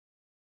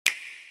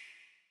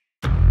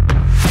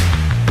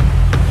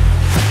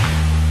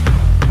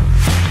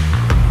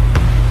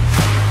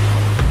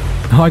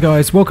Hi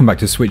guys, welcome back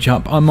to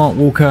SwitchUp. I'm Mark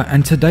Walker,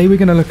 and today we're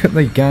going to look at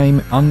the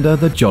game Under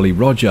the Jolly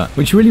Roger,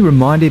 which really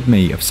reminded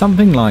me of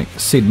something like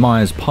Sid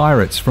Meier's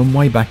Pirates from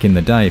way back in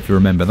the day, if you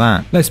remember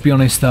that. Let's be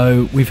honest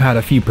though, we've had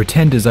a few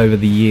pretenders over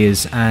the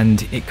years,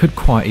 and it could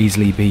quite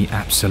easily be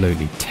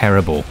absolutely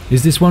terrible.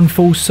 Is this one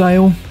full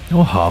sail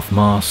or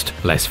half-mast?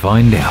 Let's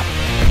find out.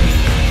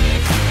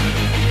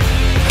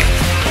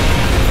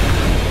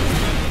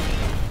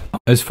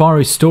 As far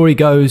as story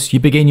goes, you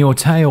begin your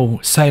tale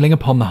sailing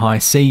upon the high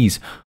seas.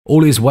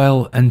 All is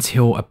well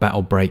until a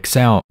battle breaks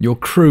out. Your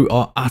crew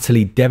are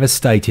utterly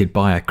devastated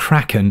by a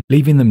kraken,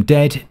 leaving them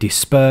dead,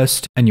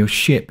 dispersed, and your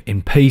ship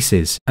in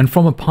pieces. And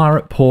from a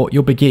pirate port,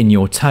 you'll begin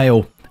your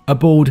tale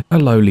aboard a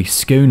lowly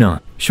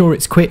schooner. Sure,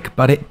 it's quick,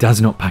 but it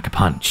does not pack a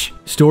punch.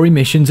 Story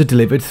missions are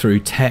delivered through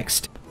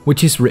text,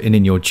 which is written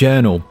in your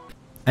journal.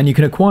 And you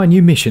can acquire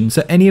new missions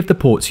at any of the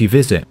ports you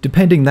visit,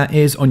 depending that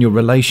is on your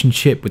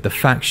relationship with the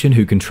faction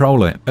who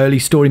control it. Early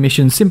story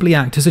missions simply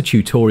act as a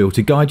tutorial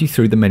to guide you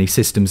through the many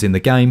systems in the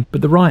game,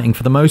 but the writing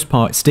for the most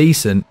part is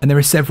decent, and there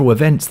are several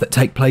events that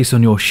take place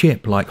on your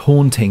ship, like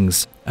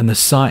hauntings and the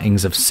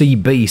sightings of sea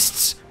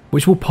beasts,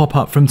 which will pop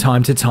up from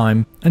time to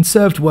time and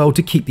served well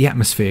to keep the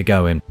atmosphere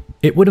going.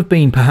 It would have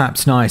been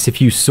perhaps nice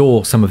if you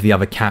saw some of the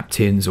other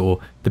captains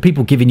or the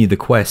people giving you the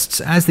quests,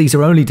 as these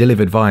are only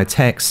delivered via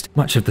text.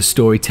 Much of the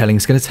storytelling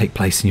is going to take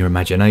place in your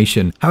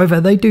imagination.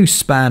 However, they do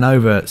span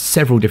over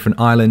several different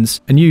islands,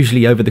 and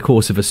usually over the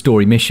course of a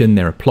story mission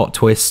there are plot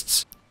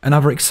twists and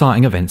other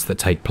exciting events that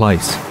take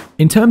place.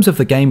 In terms of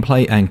the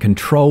gameplay and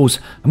controls,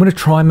 I'm going to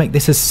try and make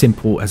this as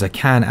simple as I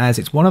can, as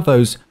it's one of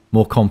those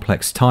more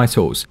complex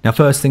titles. Now,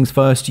 first things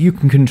first, you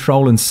can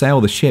control and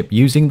sail the ship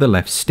using the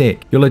left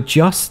stick. You'll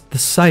adjust the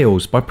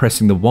sails by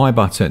pressing the Y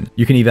button.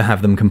 You can either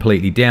have them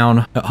completely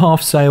down, at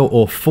half sail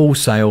or full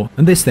sail,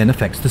 and this then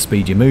affects the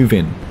speed you move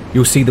in.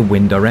 You'll see the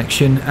wind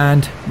direction,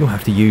 and you'll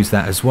have to use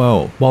that as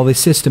well. While this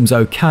system's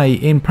okay,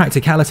 in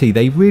practicality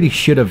they really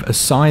should have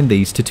assigned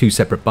these to two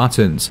separate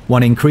buttons,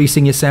 one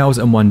increasing your sails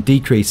and one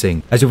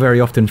decreasing, as you'll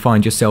very often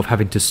find yourself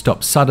having to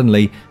stop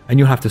suddenly and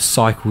you'll have to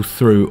cycle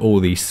through all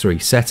these three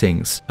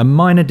settings. A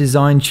minor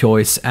design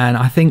choice, and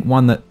I think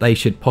one that they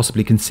should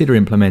possibly consider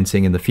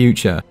implementing in the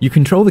future. You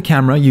control the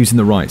camera using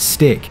the right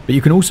stick, but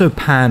you can also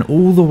pan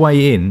all the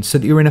way in so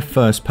that you're in a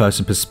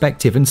first-person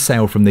perspective and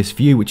sail from this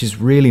view, which is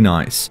really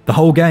nice. The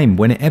whole game,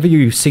 whenever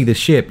you see the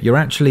ship, you're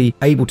actually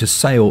able to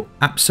sail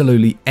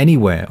absolutely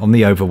anywhere on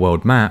the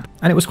overworld map,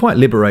 and it was quite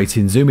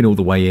liberating zooming all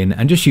the way in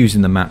and just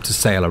using the map to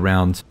sail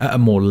around at a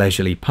more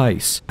leisurely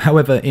pace.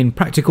 However, in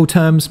practical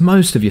terms,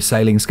 most of your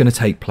sailing is going to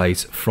take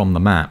place from the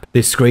map.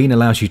 This screen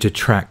allows you to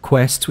track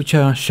quests, which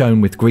are shown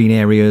with green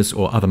areas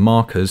or other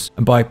markers,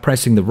 and by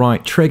pressing the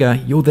right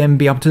trigger you'll then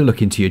be able to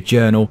look into your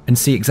journal and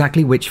see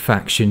exactly which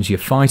factions you're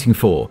fighting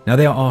for. Now,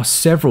 there are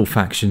several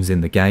factions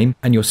in the game,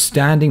 and your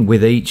standing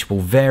with each will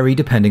vary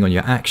depending on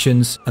your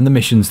actions and the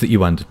missions that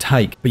you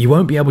undertake, but you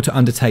won't be able to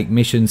undertake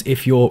missions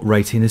if your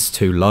rating is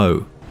too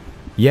low.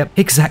 Yep,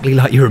 exactly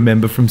like you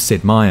remember from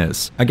Sid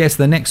Meier's. I guess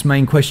the next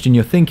main question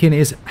you're thinking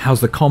is, how's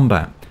the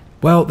combat?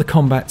 Well, the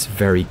combat's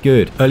very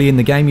good. Early in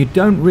the game, you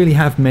don't really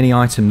have many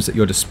items at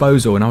your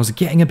disposal, and I was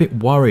getting a bit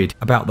worried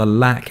about the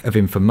lack of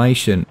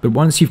information. But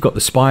once you've got the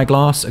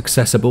spyglass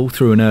accessible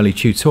through an early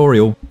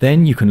tutorial,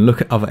 then you can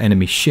look at other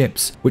enemy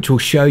ships, which will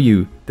show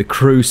you the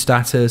crew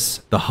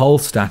status, the hull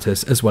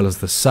status, as well as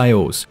the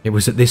sails. It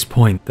was at this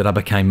point that I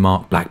became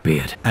Mark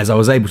Blackbeard, as I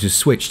was able to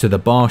switch to the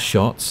bar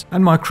shots,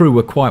 and my crew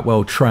were quite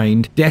well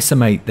trained,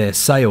 decimate their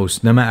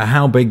sails no matter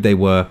how big they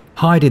were,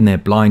 hide in their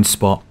blind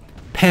spot,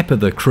 pepper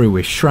the crew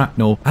with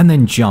shrapnel, and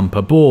then jump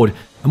aboard.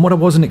 And what I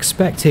wasn't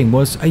expecting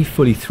was a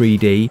fully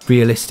 3D,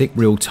 realistic,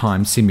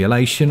 real-time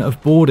simulation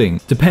of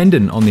boarding.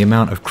 Dependent on the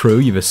amount of crew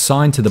you've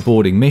assigned to the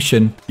boarding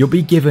mission, you'll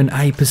be given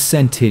a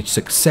percentage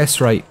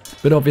success rate,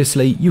 but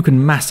obviously you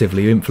can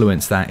massively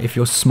influence that if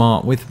you're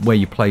smart with where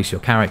you place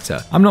your character.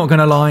 I'm not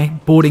gonna lie,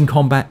 boarding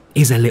combat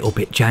is a little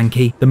bit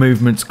janky, the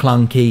movement's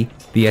clunky,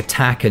 the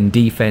attack and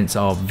defense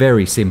are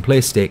very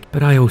simplistic,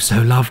 but I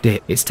also loved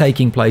it. It's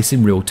taking place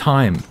in real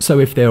time, so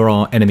if there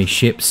are enemy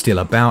ships still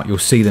about, you'll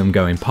see them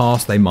going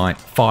past, they might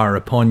fire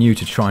upon you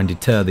to try and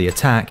deter the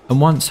attack,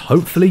 and once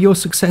hopefully you're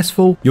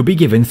successful, you'll be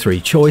given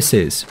three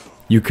choices.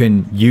 You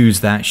can use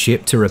that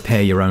ship to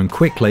repair your own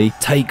quickly,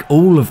 take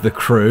all of the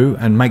crew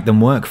and make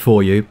them work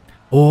for you,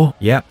 or,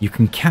 yep, you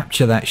can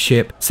capture that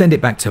ship, send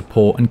it back to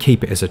port and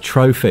keep it as a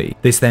trophy.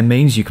 This then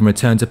means you can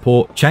return to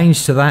port,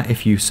 change to that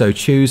if you so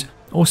choose,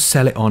 or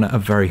sell it on at a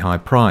very high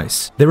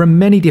price. There are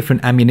many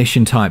different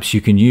ammunition types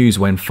you can use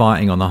when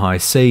fighting on the high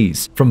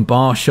seas, from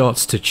bar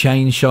shots to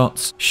chain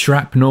shots,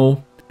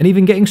 shrapnel, and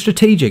even getting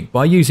strategic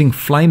by using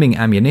flaming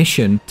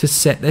ammunition to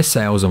set their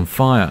sails on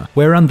fire.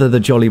 Where Under the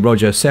Jolly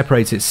Roger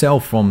separates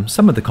itself from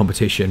some of the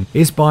competition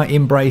is by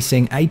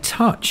embracing a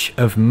touch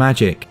of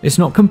magic. It's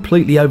not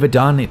completely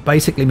overdone, it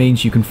basically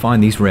means you can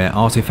find these rare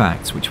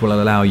artifacts which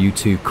will allow you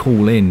to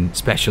call in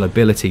special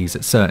abilities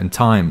at certain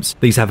times.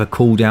 These have a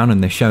cooldown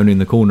and they're shown in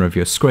the corner of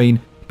your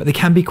screen, but they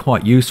can be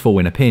quite useful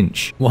in a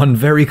pinch. One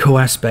very cool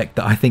aspect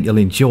that I think you'll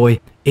enjoy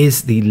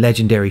is the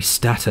legendary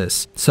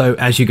status. So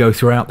as you go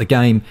throughout the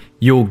game,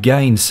 you'll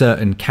gain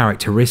certain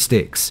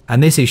characteristics,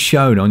 and this is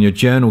shown on your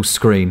journal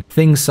screen.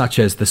 Things such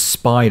as the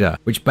spider,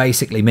 which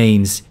basically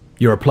means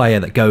you're a player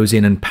that goes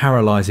in and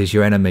paralyzes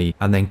your enemy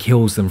and then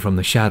kills them from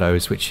the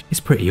shadows, which is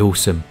pretty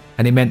awesome.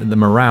 And it meant that the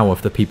morale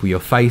of the people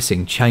you're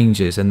facing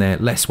changes and they're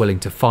less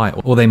willing to fight,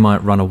 or they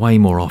might run away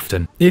more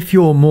often. If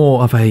you're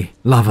more of a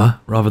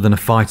lover rather than a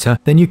fighter,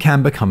 then you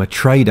can become a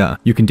trader.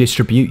 You can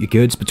distribute your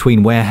goods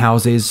between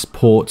warehouses,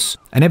 ports,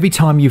 and every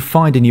time you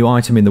find a new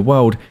item in the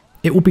world,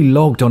 it will be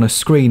logged on a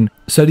screen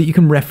so that you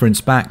can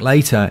reference back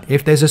later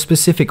if there's a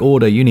specific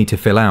order you need to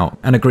fill out.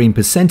 And a green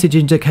percentage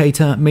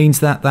indicator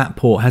means that that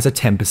port has a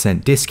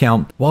 10%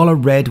 discount, while a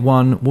red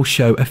one will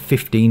show a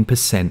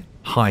 15%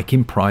 hike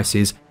in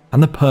prices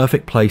and the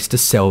perfect place to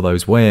sell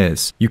those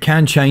wares. You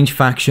can change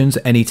factions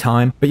at any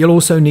time, but you'll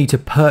also need to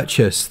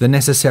purchase the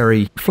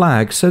necessary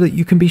flag so that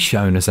you can be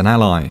shown as an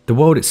ally. The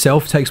world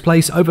itself takes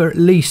place over at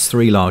least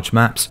 3 large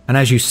maps, and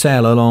as you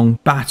sail along,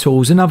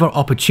 battles and other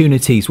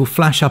opportunities will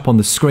flash up on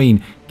the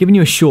screen, giving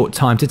you a short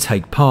time to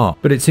take part.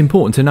 But it's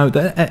important to note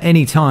that at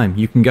any time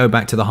you can go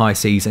back to the high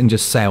seas and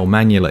just sail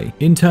manually.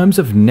 In terms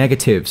of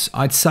negatives,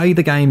 I'd say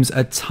the game's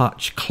a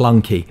touch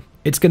clunky.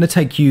 It's going to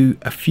take you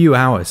a few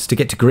hours to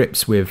get to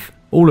grips with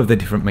all of the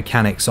different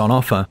mechanics on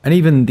offer, and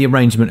even the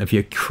arrangement of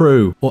your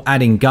crew or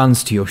adding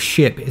guns to your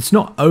ship. It's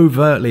not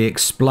overtly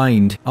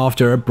explained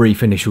after a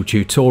brief initial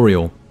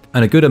tutorial,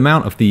 and a good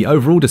amount of the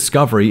overall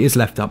discovery is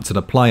left up to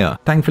the player.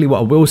 Thankfully, what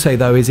I will say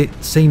though is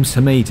it seems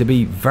to me to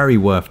be very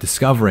worth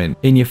discovering.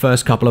 In your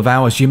first couple of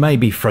hours you may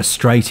be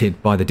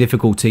frustrated by the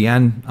difficulty,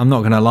 and I'm not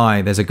going to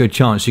lie, there's a good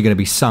chance you're going to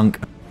be sunk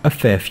a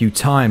fair few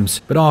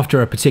times, but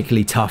after a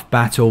particularly tough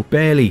battle,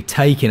 barely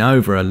taking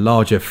over a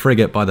larger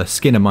frigate by the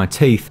skin of my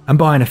teeth and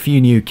buying a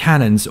few new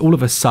cannons, all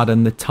of a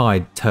sudden the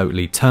tide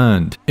totally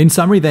turned. In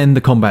summary then,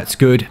 the combat's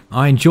good,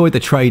 I enjoyed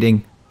the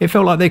trading. It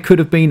felt like there could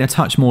have been a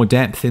touch more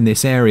depth in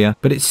this area,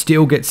 but it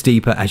still gets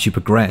deeper as you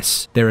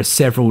progress. There are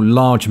several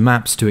large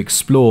maps to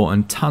explore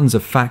and tons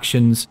of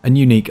factions and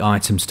unique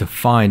items to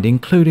find,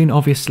 including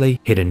obviously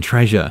hidden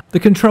treasure. The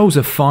controls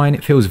are fine,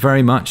 it feels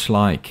very much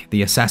like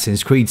the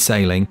Assassin's Creed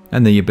sailing,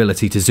 and the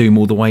ability to zoom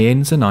all the way in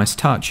is a nice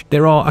touch.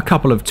 There are a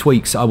couple of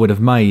tweaks I would have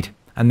made,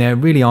 and there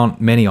really aren't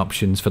many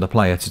options for the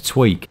player to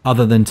tweak,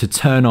 other than to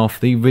turn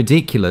off the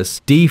ridiculous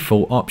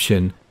default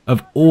option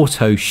of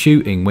auto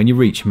shooting when you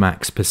reach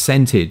max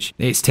percentage.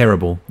 It's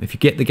terrible. If you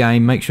get the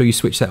game, make sure you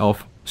switch that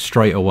off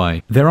straight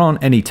away. There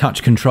aren't any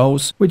touch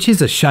controls, which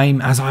is a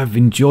shame as I've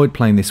enjoyed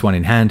playing this one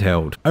in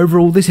handheld.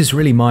 Overall, this is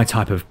really my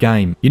type of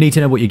game. You need to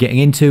know what you're getting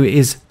into. It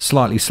is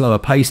slightly slower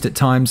paced at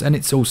times, and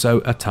it's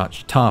also a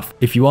touch tough.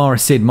 If you are a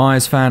Sid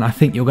Meier's fan, I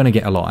think you're going to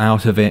get a lot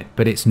out of it,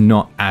 but it's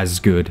not as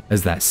good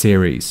as that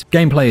series.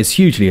 Gameplay is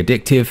hugely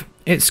addictive.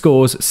 It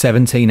scores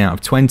 17 out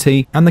of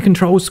 20, and the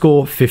controls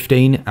score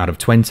 15 out of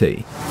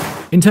 20.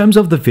 In terms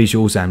of the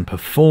visuals and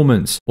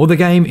performance, well, the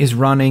game is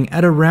running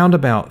at around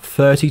about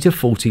 30 to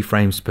 40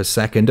 frames per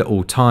second at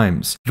all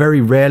times. Very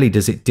rarely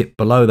does it dip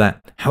below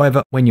that.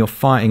 However, when you're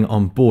fighting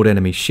on board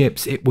enemy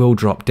ships, it will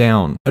drop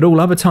down. At all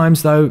other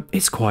times though,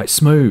 it's quite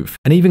smooth,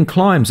 and even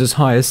climbs as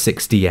high as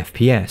 60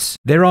 FPS.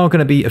 There are going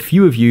to be a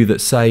few of you that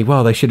say,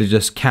 well, they should have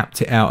just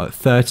capped it out at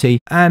 30,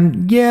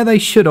 and yeah, they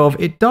should have.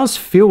 It does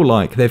feel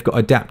like they've got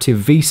adaptive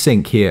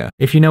VSync here.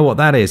 If you know what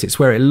that is, it's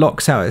where it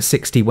locks out at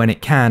 60 when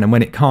it can, and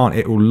when it can't,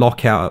 it will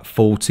lock out at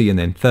 40 and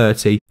then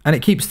 30, and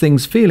it keeps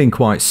things feeling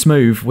quite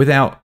smooth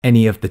without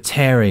any of the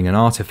tearing and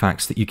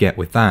artifacts that you get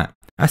with that.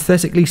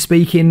 Aesthetically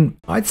speaking,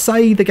 I'd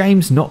say the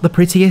game's not the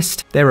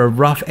prettiest. There are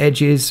rough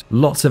edges,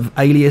 lots of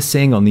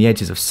aliasing on the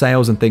edges of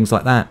sails and things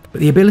like that,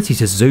 but the ability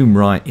to zoom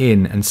right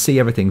in and see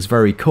everything's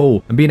very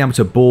cool, and being able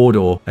to board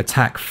or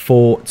attack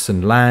forts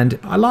and land,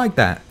 I like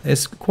that.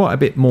 There's quite a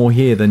bit more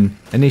here than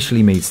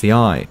initially meets the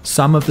eye.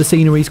 Some of the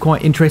scenery is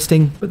quite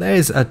interesting, but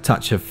there's a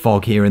touch of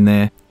fog here and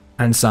there,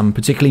 and some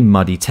particularly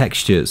muddy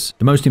textures.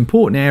 The most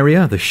important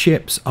area, the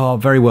ships, are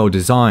very well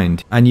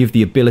designed, and you have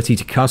the ability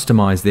to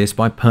customize this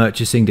by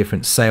purchasing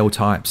different sail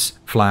types,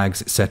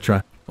 flags,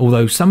 etc.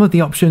 Although some of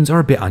the options are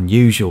a bit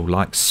unusual,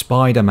 like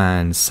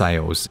Spider-Man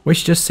sails,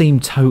 which just seem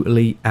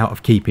totally out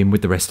of keeping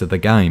with the rest of the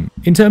game.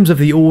 In terms of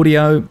the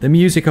audio, the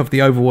music of the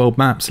overworld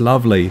map's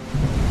lovely.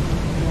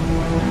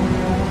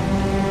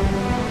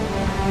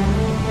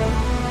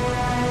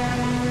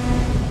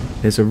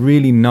 There's a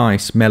really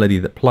nice melody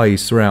that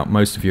plays throughout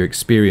most of your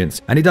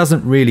experience, and it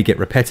doesn't really get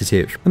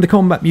repetitive. And the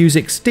combat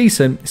music's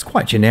decent, it's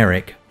quite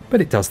generic,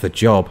 but it does the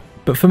job.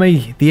 But for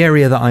me, the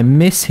area that I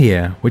miss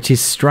here, which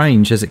is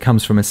strange as it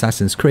comes from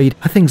Assassin's Creed,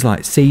 are things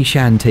like sea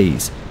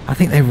shanties. I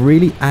think they've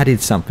really added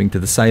something to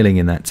the sailing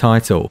in that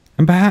title.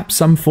 And perhaps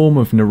some form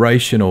of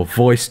narration or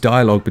voice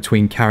dialogue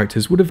between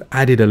characters would have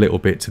added a little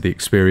bit to the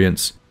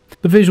experience.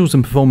 The visuals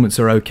and performance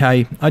are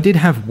okay. I did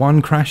have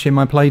one crash in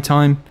my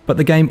playtime, but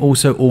the game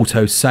also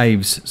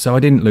auto-saves, so I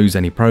didn't lose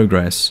any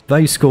progress.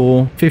 They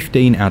score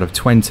 15 out of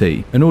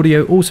 20, and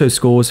audio also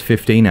scores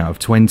 15 out of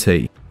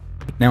 20.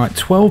 Now at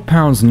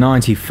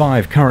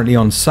 £12.95 currently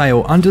on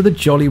sale under the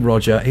Jolly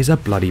Roger is a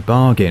bloody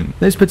bargain.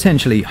 There's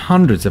potentially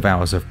hundreds of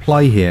hours of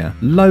play here,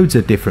 loads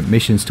of different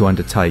missions to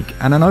undertake,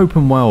 and an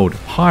open world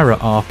pirate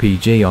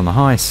RPG on the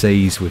high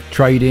seas with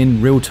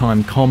trading,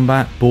 real-time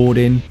combat,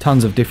 boarding,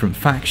 tons of different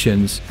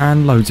factions,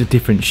 and loads of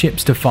different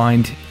ships to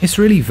find. It's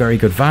really very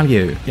good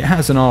value. It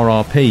has an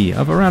RRP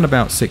of around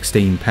about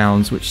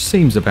 £16, which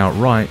seems about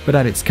right, but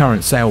at its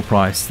current sale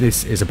price,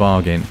 this is a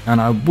bargain, and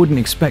I wouldn't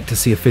expect to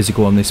see a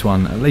physical on this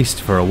one, at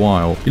least for a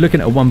while. You're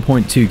looking at a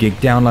 1.2 gig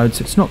download,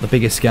 so it's not the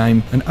biggest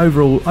game, and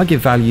overall I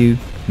give value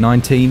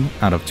 19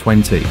 out of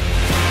 20.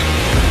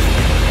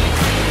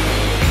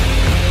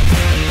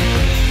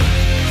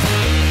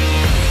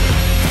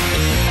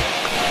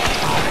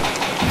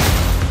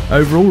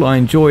 Overall, I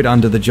enjoyed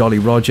Under the Jolly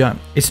Roger.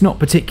 It's not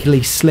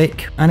particularly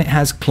slick and it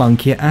has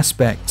clunkier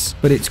aspects,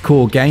 but its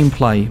core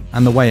gameplay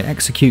and the way it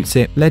executes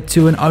it led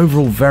to an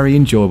overall very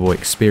enjoyable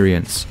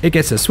experience. It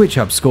gets a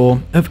SwitchUp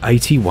score of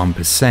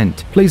 81%.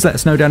 Please let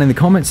us know down in the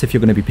comments if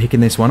you're going to be picking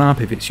this one up,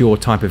 if it's your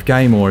type of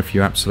game, or if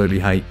you absolutely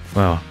hate,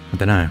 well, I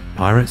don't know,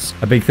 pirates.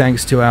 A big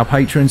thanks to our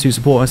patrons who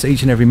support us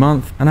each and every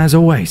month, and as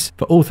always,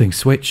 for all things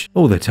Switch,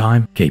 all the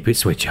time, keep it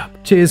Switch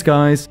up. Cheers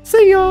guys,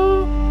 see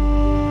ya!